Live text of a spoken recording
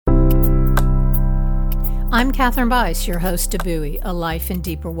I'm Catherine Bice, your host of Buoy, a Life in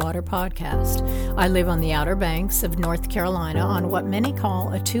Deeper Water podcast. I live on the Outer Banks of North Carolina on what many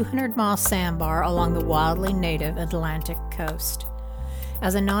call a 200-mile sandbar along the wildly native Atlantic coast.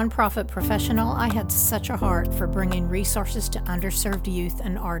 As a nonprofit professional, I had such a heart for bringing resources to underserved youth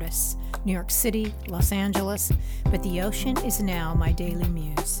and artists, New York City, Los Angeles, but the ocean is now my daily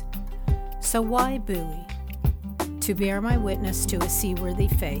muse. So why Buoy? To bear my witness to a seaworthy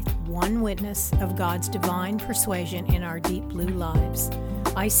faith, one witness of God's divine persuasion in our deep blue lives.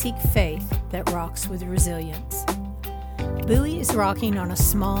 I seek faith that rocks with resilience. Buoy is rocking on a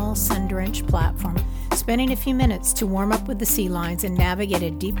small, sun-drenched platform, spending a few minutes to warm up with the sea lions and navigate a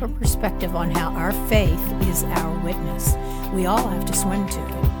deeper perspective on how our faith is our witness. We all have to swim to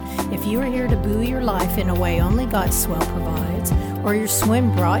it. If you are here to buoy your life in a way only God's swell provides, or your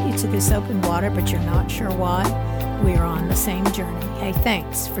swim brought you to this open water but you're not sure why, we are on the same journey. Hey,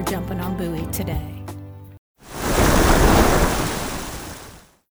 thanks for jumping on Buoy today.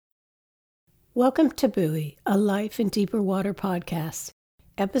 Welcome to Buoy, a Life in Deeper Water podcast.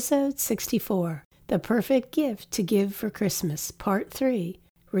 Episode 64, The Perfect Gift to Give for Christmas, Part 3,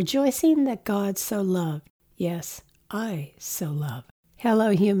 Rejoicing that God so loved. Yes, I so love.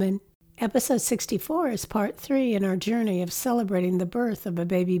 Hello, human. Episode 64 is Part 3 in our journey of celebrating the birth of a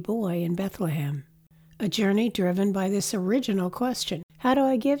baby boy in Bethlehem. A journey driven by this original question: how do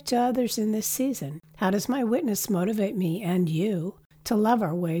I give to others in this season? How does my witness motivate me and you to love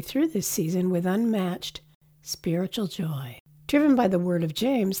our way through this season with unmatched spiritual joy? Driven by the word of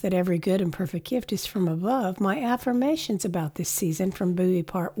James that every good and perfect gift is from above, my affirmations about this season from Buoy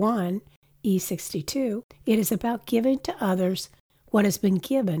Part 1, E62, it is about giving to others what has been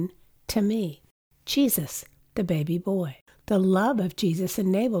given to me. Jesus, the baby boy. The love of Jesus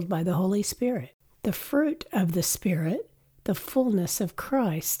enabled by the Holy Spirit. The fruit of the Spirit, the fullness of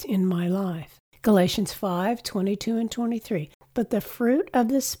Christ in my life. Galatians 5:22 and 23. But the fruit of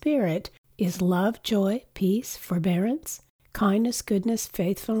the Spirit is love, joy, peace, forbearance, kindness, goodness,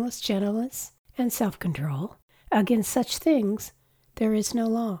 faithfulness, gentleness, and self-control. Against such things there is no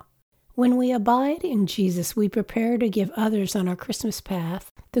law. When we abide in Jesus, we prepare to give others on our Christmas path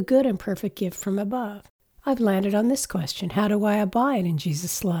the good and perfect gift from above. I've landed on this question: how do I abide in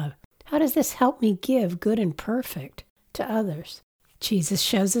Jesus' love? How does this help me give good and perfect to others? Jesus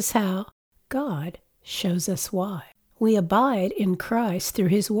shows us how. God shows us why. We abide in Christ through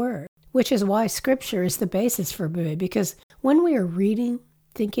His Word, which is why Scripture is the basis for Buoy, because when we are reading,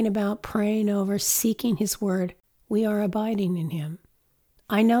 thinking about, praying over, seeking His Word, we are abiding in Him.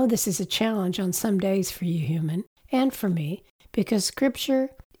 I know this is a challenge on some days for you, human, and for me, because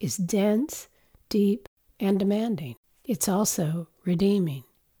Scripture is dense, deep, and demanding. It's also redeeming.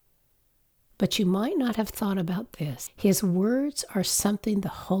 But you might not have thought about this. His words are something the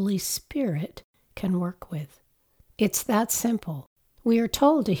Holy Spirit can work with. It's that simple. We are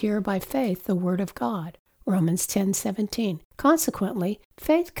told to hear by faith the Word of God, Romans 10:17. Consequently,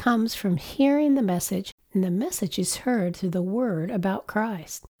 faith comes from hearing the message, and the message is heard through the Word about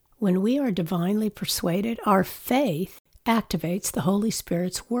Christ. When we are divinely persuaded, our faith activates the Holy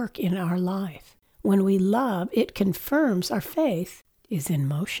Spirit's work in our life. When we love, it confirms our faith is in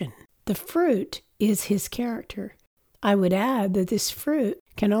motion. The fruit is His character. I would add that this fruit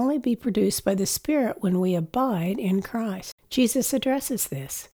can only be produced by the Spirit when we abide in Christ. Jesus addresses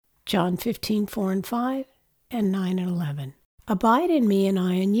this. John 15:4 and 5, and 9 and 11. Abide in me and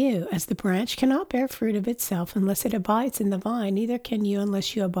I in you, as the branch cannot bear fruit of itself unless it abides in the vine, neither can you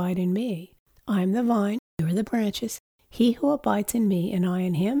unless you abide in me. I am the vine, you are the branches. He who abides in me and I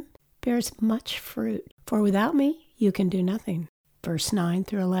in him bears much fruit. For without me you can do nothing. Verse 9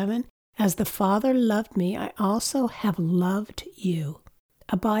 through 11. As the Father loved me, I also have loved you.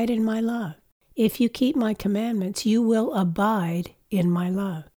 Abide in my love. If you keep my commandments, you will abide in my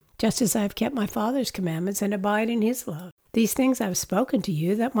love, just as I have kept my Father's commandments and abide in His love. These things I have spoken to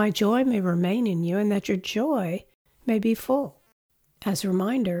you, that my joy may remain in you, and that your joy may be full. As a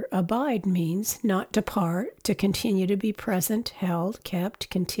reminder, abide means not depart, to continue to be present, held, kept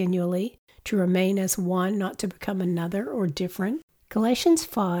continually, to remain as one, not to become another or different. Galatians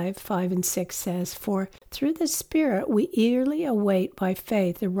 5:5 and 6 says, For through the Spirit we eagerly await by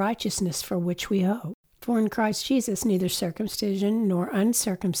faith the righteousness for which we hope. For in Christ Jesus neither circumcision nor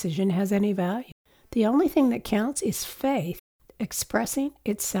uncircumcision has any value. The only thing that counts is faith expressing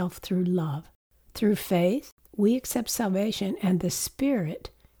itself through love. Through faith, we accept salvation and the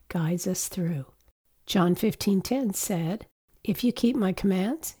Spirit guides us through. John 15:10 said, If you keep my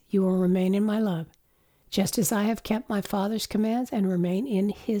commands, you will remain in my love, just as I have kept my Father's commands and remain in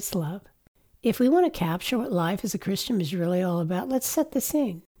His love. If we want to capture what life as a Christian is really all about, let's set the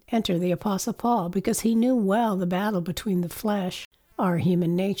scene. Enter the Apostle Paul, because he knew well the battle between the flesh, our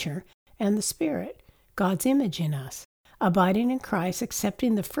human nature, and the Spirit, God's image in us. Abiding in Christ,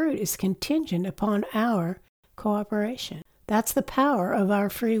 accepting the fruit, is contingent upon our cooperation. That's the power of our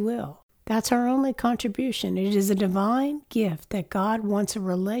free will. That's our only contribution. It is a divine gift that God wants a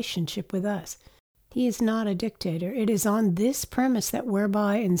relationship with us. He is not a dictator. It is on this premise that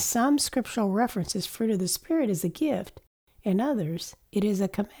whereby in some scriptural references fruit of the Spirit is a gift, in others it is a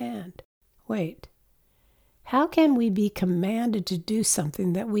command. Wait, how can we be commanded to do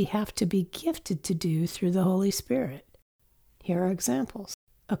something that we have to be gifted to do through the Holy Spirit? Here are examples.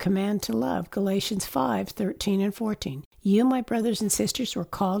 A command to love, Galatians 5:13 and 14. You, my brothers and sisters, were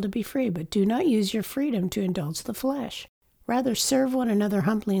called to be free, but do not use your freedom to indulge the flesh. Rather, serve one another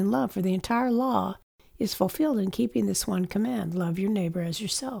humbly in love, for the entire law is fulfilled in keeping this one command, love your neighbor as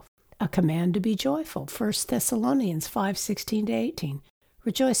yourself. A command to be joyful, 1 Thessalonians 5:16 to 18.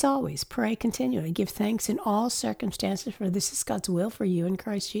 Rejoice always, pray continually, give thanks in all circumstances, for this is God's will for you in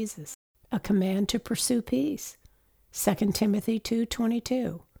Christ Jesus. A command to pursue peace, 2 Timothy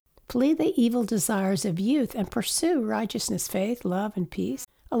 2:22. Flee the evil desires of youth and pursue righteousness, faith, love, and peace,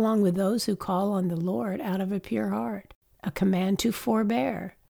 along with those who call on the Lord out of a pure heart. A command to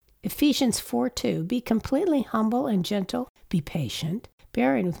forbear, Ephesians 4:2. Be completely humble and gentle, be patient,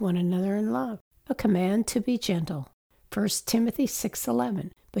 bearing with one another in love. A command to be gentle, 1 Timothy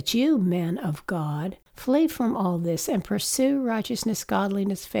 6:11. But you, men of God, flee from all this and pursue righteousness,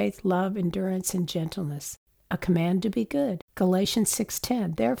 godliness, faith, love, endurance, and gentleness. A command to be good, Galatians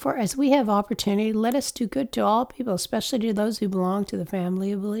 6:10. Therefore, as we have opportunity, let us do good to all people, especially to those who belong to the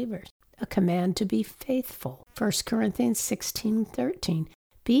family of believers. A command to be faithful, 1 Corinthians 16:13.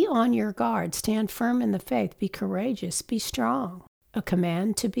 Be on your guard, stand firm in the faith, be courageous, be strong. A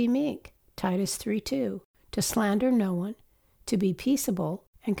command to be meek, Titus 3:2. To slander no one, to be peaceable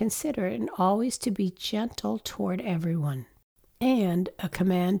and considerate, and always to be gentle toward everyone. And a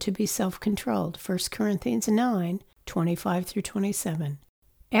command to be self-controlled, 1 Corinthians 9:25 through 27.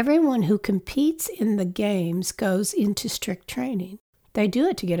 Everyone who competes in the games goes into strict training. They do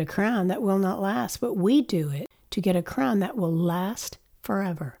it to get a crown that will not last, but we do it to get a crown that will last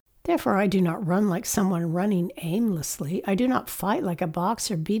forever. Therefore, I do not run like someone running aimlessly. I do not fight like a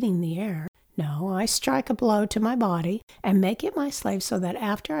boxer beating the air. No, I strike a blow to my body and make it my slave, so that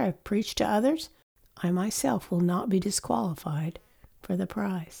after I have preached to others, I myself will not be disqualified for the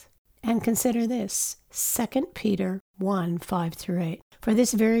prize. And consider this, 2 Peter 1:5 through 8. For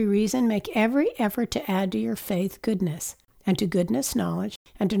this very reason, make every effort to add to your faith goodness, and to goodness knowledge,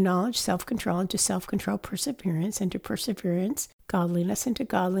 and to knowledge self-control, and to self-control perseverance, and to perseverance godliness, and to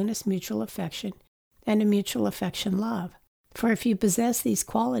godliness mutual affection, and to mutual affection love. For if you possess these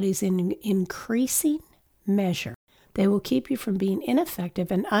qualities in increasing measure, they will keep you from being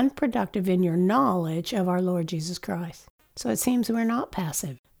ineffective and unproductive in your knowledge of our Lord Jesus Christ. So it seems we're not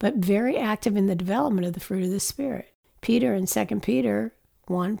passive, but very active in the development of the fruit of the Spirit. Peter in 2 Peter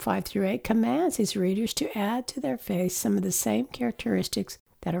 1:5 through 8 commands his readers to add to their faith some of the same characteristics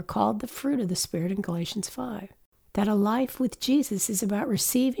that are called the fruit of the Spirit in Galatians 5. That a life with Jesus is about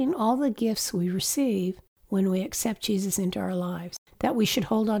receiving all the gifts we receive when we accept Jesus into our lives. That we should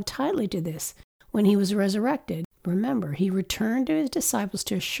hold on tightly to this. When he was resurrected, remember, he returned to his disciples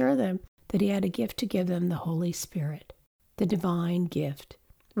to assure them that he had a gift to give them, the Holy Spirit, the divine gift.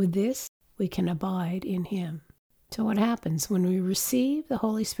 With this, we can abide in him. So what happens when we receive the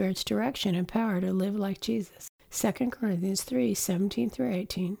Holy Spirit's direction and power to live like Jesus? 2 Corinthians 3:17 through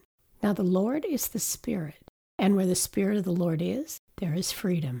 18. Now the Lord is the Spirit, and where the Spirit of the Lord is, there is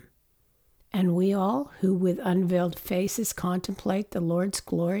freedom. And we all, who with unveiled faces contemplate the Lord's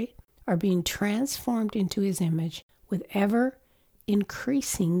glory, are being transformed into his image with ever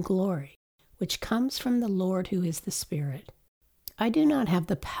increasing glory, which comes from the Lord who is the Spirit. I do not have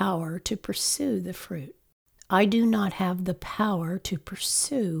the power to pursue the fruit. I do not have the power to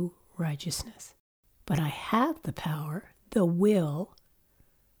pursue righteousness, but I have the power, the will,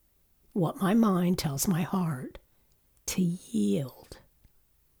 what my mind tells my heart, to yield.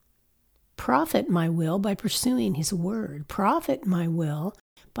 Profit my will by pursuing his word. Profit my will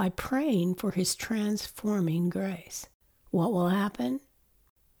by praying for his transforming grace. What will happen?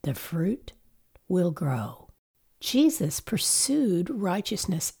 The fruit will grow. Jesus pursued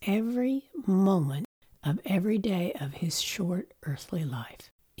righteousness every moment of every day of his short earthly life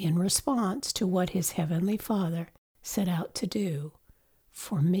in response to what his heavenly Father set out to do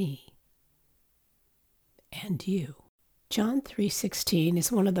for me and you. John 3:16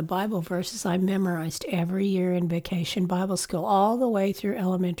 is one of the Bible verses I memorized every year in vacation Bible school, all the way through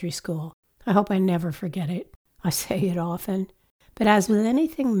elementary school. I hope I never forget it. I say it often, But as with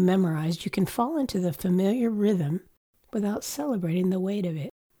anything memorized, you can fall into the familiar rhythm without celebrating the weight of it.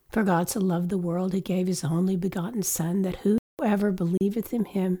 For God so loved the world, he gave his only begotten Son, that whoever believeth in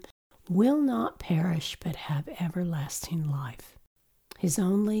him will not perish, but have everlasting life. His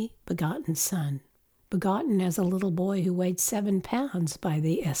only begotten Son, begotten as a little boy who weighed 7 pounds by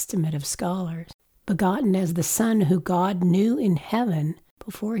the estimate of scholars, begotten as the Son who God knew in heaven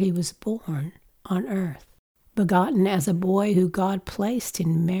before he was born on earth, begotten as a boy who God placed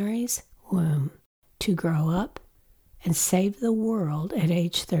in Mary's womb to grow up and save the world at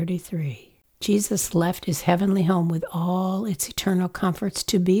age 33. Jesus left his heavenly home with all its eternal comforts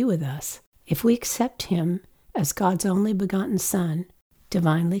to be with us. If we accept him as God's only begotten Son,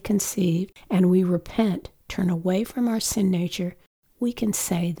 divinely conceived, and we repent, turn away from our sin nature, we can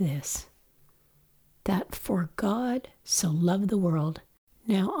say this, that for God so loved the world,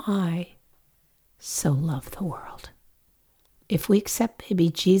 now I so love the world. If we accept baby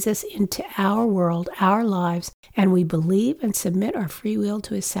Jesus into our world, our lives, and we believe and submit our free will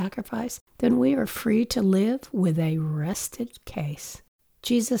to his sacrifice, then we are free to live with a rested case.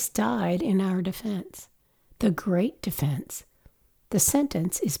 Jesus died in our defense, the great defense. The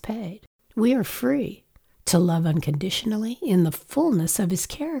sentence is paid. We are free to love unconditionally in the fullness of his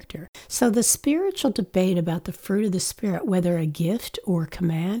character. So the spiritual debate about the fruit of the Spirit, whether a gift or a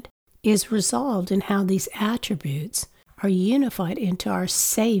command, is resolved in how these attributes are unified into our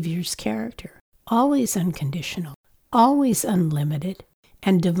Savior's character, always unconditional, always unlimited,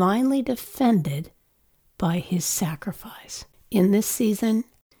 and divinely defended by his sacrifice. In this season,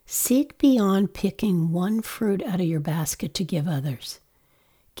 seek beyond picking one fruit out of your basket to give others.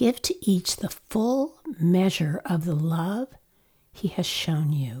 Give to each the full measure of the love he has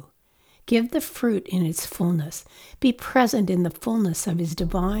shown you. Give the fruit in its fullness. Be present in the fullness of his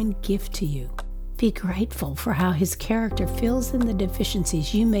divine gift to you. Be grateful for how his character fills in the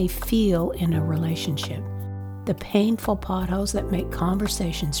deficiencies you may feel in a relationship. The painful potholes that make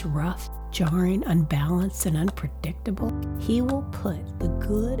conversations rough, jarring, unbalanced, and unpredictable, he will put the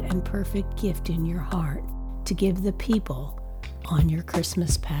good and perfect gift in your heart to give the people on your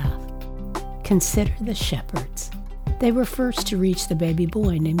Christmas path. Consider the shepherds. They were first to reach the baby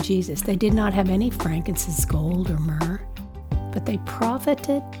boy named Jesus. They did not have any frankincense, gold, or myrrh, but they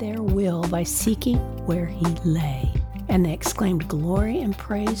profited their will by seeking where he lay. And they exclaimed glory and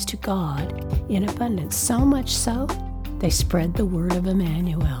praise to God in abundance, so much so they spread the word of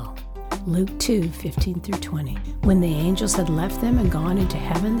Emmanuel. Luke 2:15-20. When the angels had left them and gone into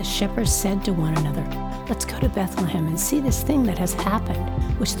heaven, the shepherds said to one another, "Let's go to Bethlehem and see this thing that has happened,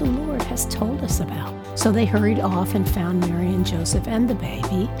 which the Lord has told us about." So they hurried off and found Mary and Joseph and the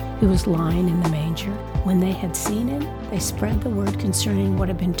baby, who was lying in the manger. When they had seen him, they spread the word concerning what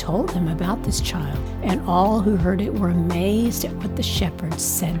had been told them about this child. And all who heard it were amazed at what the shepherds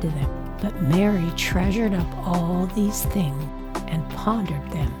said to them. But Mary treasured up all these things and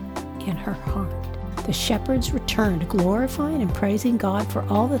pondered them in her heart. The shepherds returned, glorifying and praising God for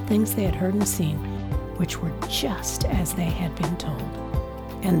all the things they had heard and seen, which were just as they had been told.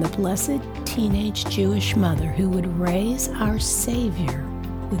 And the blessed teenage Jewish mother who would raise our Savior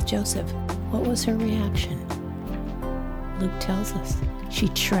with Joseph, what was her reaction? Luke tells us she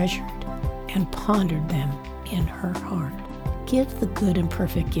treasured and pondered them in her heart. Give the good and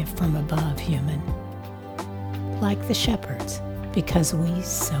perfect gift from above, human, like the shepherds, because we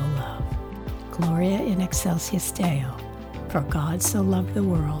so love. Gloria in excelsis Deo, for God so loved the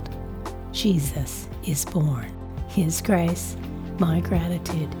world, Jesus is born. His grace, my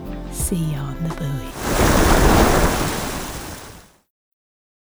gratitude. See you on the buoy.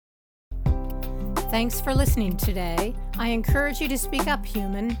 Thanks for listening today. I encourage you to speak up,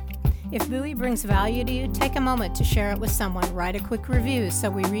 human. If Buoy brings value to you, take a moment to share it with someone. Write a quick review so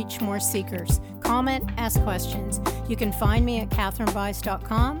we reach more seekers. Comment, ask questions. You can find me at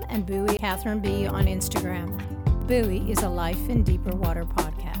katherinebice.com and Buoy Catherine B on Instagram. Buoy is a Life in Deeper Water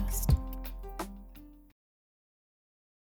podcast.